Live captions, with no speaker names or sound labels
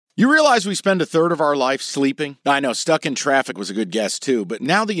You realize we spend a third of our life sleeping? I know, stuck in traffic was a good guess too, but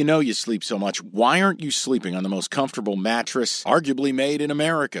now that you know you sleep so much, why aren't you sleeping on the most comfortable mattress arguably made in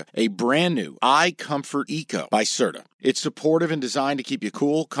America? A brand new iComfort Eco by Serta. It's supportive and designed to keep you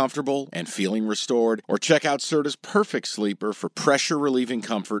cool, comfortable, and feeling restored. Or check out Serta's Perfect Sleeper for pressure-relieving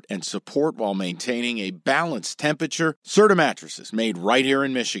comfort and support while maintaining a balanced temperature. Serta mattresses made right here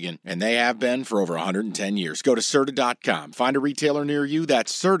in Michigan, and they have been for over 110 years. Go to Serta.com. Find a retailer near you.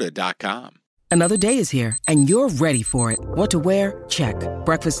 That's Serta.com. Another day is here, and you're ready for it. What to wear? Check.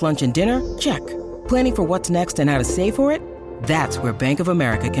 Breakfast, lunch, and dinner? Check. Planning for what's next and how to save for it? That's where Bank of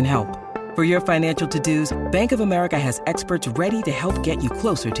America can help. For your financial to-dos, Bank of America has experts ready to help get you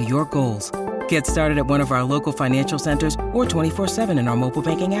closer to your goals. Get started at one of our local financial centers or 24/7 in our mobile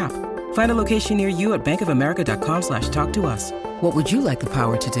banking app. Find a location near you at bankofamerica.com/talktous. What would you like the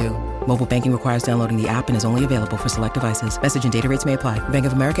power to do? Mobile banking requires downloading the app and is only available for select devices. Message and data rates may apply. Bank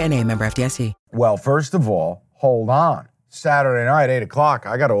of America N.A., member FDIC. Well, first of all, hold on. Saturday night, 8 o'clock,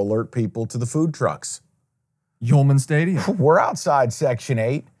 I got to alert people to the food trucks. Yulman Stadium. We're outside Section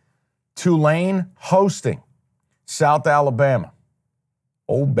 8. Tulane hosting South Alabama.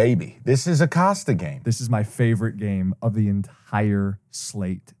 Oh, baby. This is a Costa game. This is my favorite game of the entire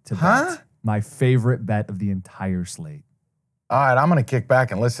slate to Huh? bet. My favorite bet of the entire slate. All right, I'm going to kick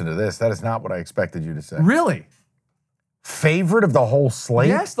back and listen to this. That is not what I expected you to say. Really? Favorite of the whole slate?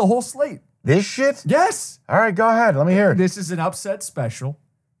 Yes, the whole slate. This shit? Yes. All right, go ahead. Let me hear it. This is an upset special.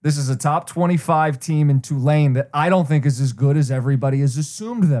 This is a top 25 team in Tulane that I don't think is as good as everybody has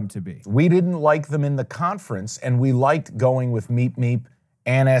assumed them to be. We didn't like them in the conference, and we liked going with Meep Meep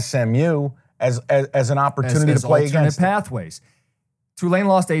and SMU as an opportunity to play against them. Pathways. Tulane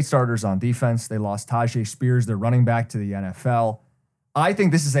lost 8 starters on defense. They lost Tajay Spears, their running back, to the NFL. I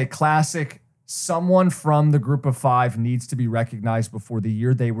think this is a classic. Someone from the group of 5 needs to be recognized before the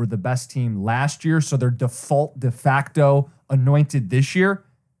year. They were the best team last year, so they're de facto anointed this year.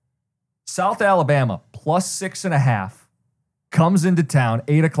 South Alabama, plus 6.5, comes into town,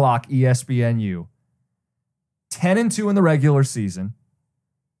 8 o'clock ESPNU. 10-2 in the regular season.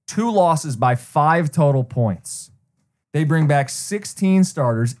 2 losses by 5 total points. They bring back 16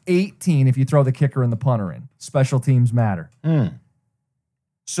 starters, 18 if you throw the kicker and the punter in. Special teams matter.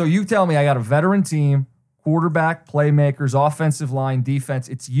 So you tell me I got a veteran team, quarterback, playmakers, offensive line, defense.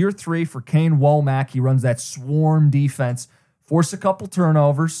 It's year 3 for Kane Womack. He runs that swarm defense. Force a couple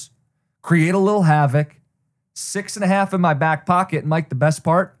turnovers. Create a little havoc. 6.5 in my back pocket. And Mike, the best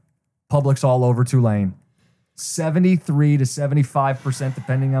part, public's all over Tulane. 73 to 75%,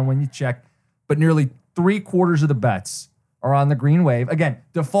 depending on when you check. But nearly 3/4 of the bets are on the green wave. Again,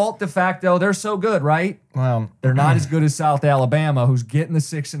 default, de facto, they're so good, right? Well, They're not as good as South Alabama, who's getting the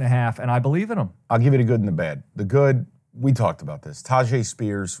 6.5, and I believe in them. I'll give you the good and the bad. The good, we talked about this. Tajay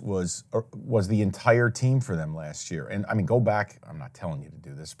Spears was the entire team for them last year. And, I mean, go back. I'm not telling you to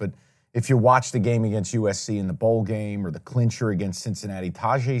do this, but if you watch the game against USC in the bowl game or the clincher against Cincinnati,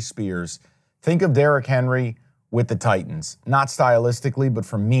 Tajay Spears, think of Derrick Henry with the Titans. Not stylistically, but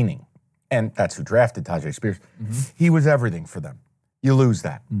for meaning. And that's who drafted Tajay Spears. He was everything for them. You lose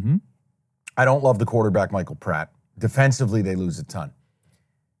that. I don't love the quarterback, Michael Pratt. Defensively, they lose a ton.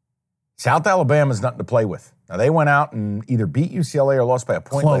 South Alabama's nothing to play with. Now, they went out and either beat UCLA or lost by a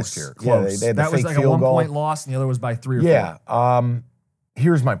point last year. Close. Yeah, they had the that was fake like a field goal. 1-point loss, and the other was by 3 or 4. Yeah.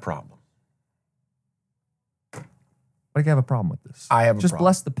 Here's my problem. Why do you have a problem with this? I have a Just problem.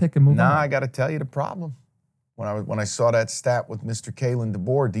 bless the pick and move on. I got to tell you the problem. When I saw that stat with Mr. Kalen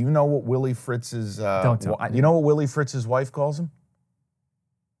DeBoer, do you know what Willie Fritz's Don't tell. you know what Willie Fritz's wife calls him?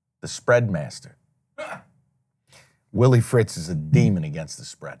 The spread master. Willie Fritz is a demon against the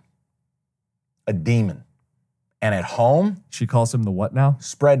spread. A demon. And at home, She calls him the what now?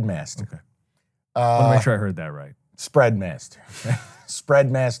 spread master. Okay. I want to make sure I heard that right. Spread master.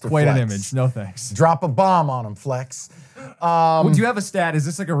 Spread master. Quite Flex. an image. No thanks. Drop a bomb on him, Flex. Would you have a stat? Is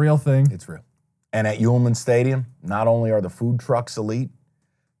this like a real thing? It's real. And at Yulman Stadium, not only are the food trucks elite,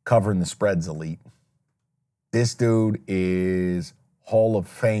 covering the spread's elite. This dude is Hall of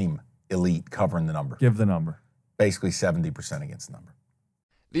Fame elite covering the number. Give the number. Basically 70% against the number.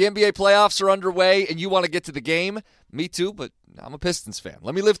 The NBA playoffs are underway, and you want to get to the game? Me too, but I'm a Pistons fan.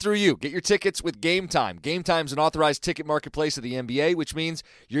 Let me live through you. Get your tickets with Game Time. Game Time's an authorized ticket marketplace of the NBA, which means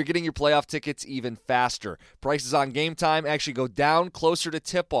you're getting your playoff tickets even faster. Prices on Game Time actually go down closer to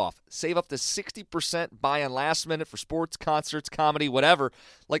tip-off. Save up to 60% buy on last minute for sports, concerts, comedy, whatever.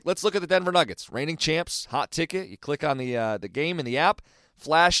 Like, let's look at the Denver Nuggets. Reigning champs, hot ticket. You click on the game in the app.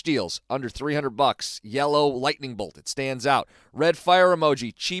 Flash deals under $300. Yellow lightning bolt, it stands out. Red fire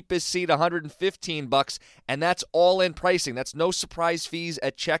emoji, cheapest seat $115, and that's all-in pricing. That's no surprise fees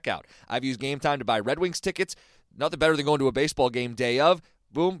at checkout. I've used Game Time to buy Red Wings tickets. Nothing better than going to a baseball game day of.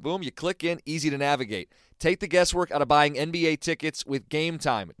 Boom, boom, you click in, easy to navigate. Take the guesswork out of buying NBA tickets with Game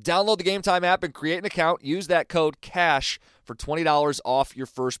Time. Download the Game Time app and create an account. Use that code CASH for $20 off your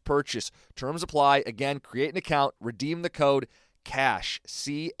first purchase. Terms apply. Again, create an account, redeem the code CASH,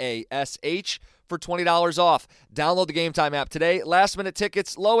 C-A-S-H, for $20 off. Download the Game Time app today. Last-minute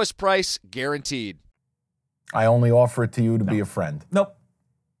tickets, lowest price, guaranteed. I only offer it to you to be a friend. Nope.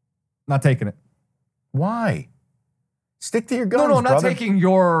 Not taking it. Why? Stick to your guns, No, I'm not brother. taking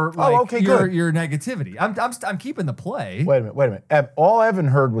your good. your negativity. I'm keeping the play. Wait a minute. All Evan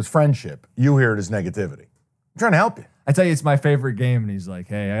heard was friendship. You hear it as negativity. I'm trying to help you. I tell you, it's my favorite game, and he's like,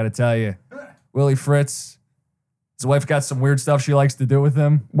 "Hey, I got to tell you, Willie Fritz, his wife got some weird stuff she likes to do with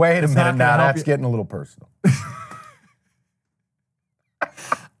him." Wait a It's not minute gonna now. help That's you. getting a little personal.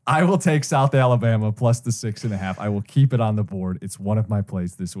 I will take South Alabama plus the 6.5. I will keep it on the board. It's one of my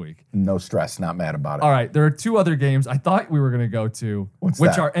plays this week. No stress. Not mad about it. All right, there are two other games I thought we were going to go to, What's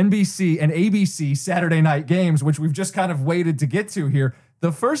which that? are NBC and ABC Saturday night games, which we've just kind of waited to get to here.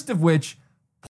 The first of which,